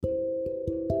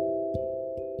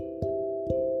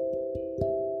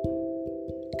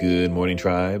Good morning,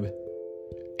 tribe.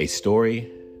 A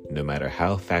story, no matter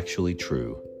how factually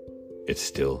true, it's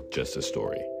still just a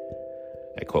story.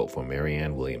 A quote from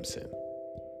Marianne Williamson.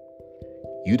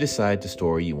 You decide the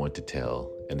story you want to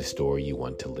tell and the story you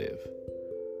want to live.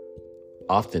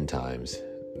 Oftentimes,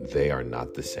 they are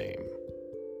not the same.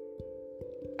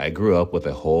 I grew up with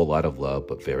a whole lot of love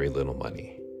but very little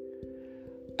money.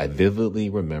 I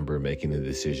vividly remember making the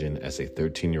decision as a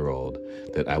 13-year-old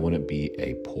that I wouldn't be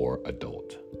a poor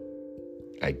adult.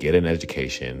 I'd get an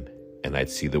education and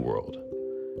I'd see the world.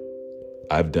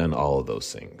 I've done all of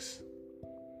those things.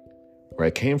 Where I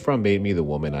came from made me the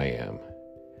woman I am,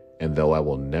 and though I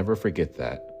will never forget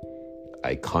that,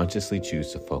 I consciously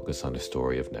choose to focus on the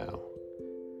story of now.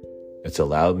 It's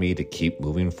allowed me to keep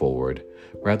moving forward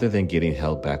rather than getting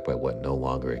held back by what no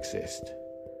longer exists.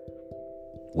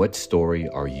 What story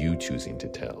are you choosing to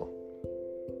tell?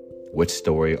 What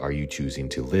story are you choosing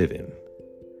to live in?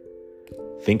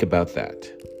 Think about that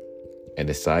and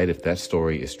decide if that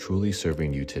story is truly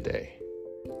serving you today.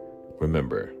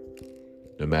 Remember,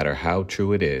 no matter how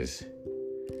true it is,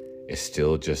 it's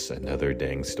still just another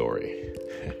dang story.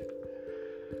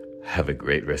 Have a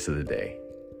great rest of the day.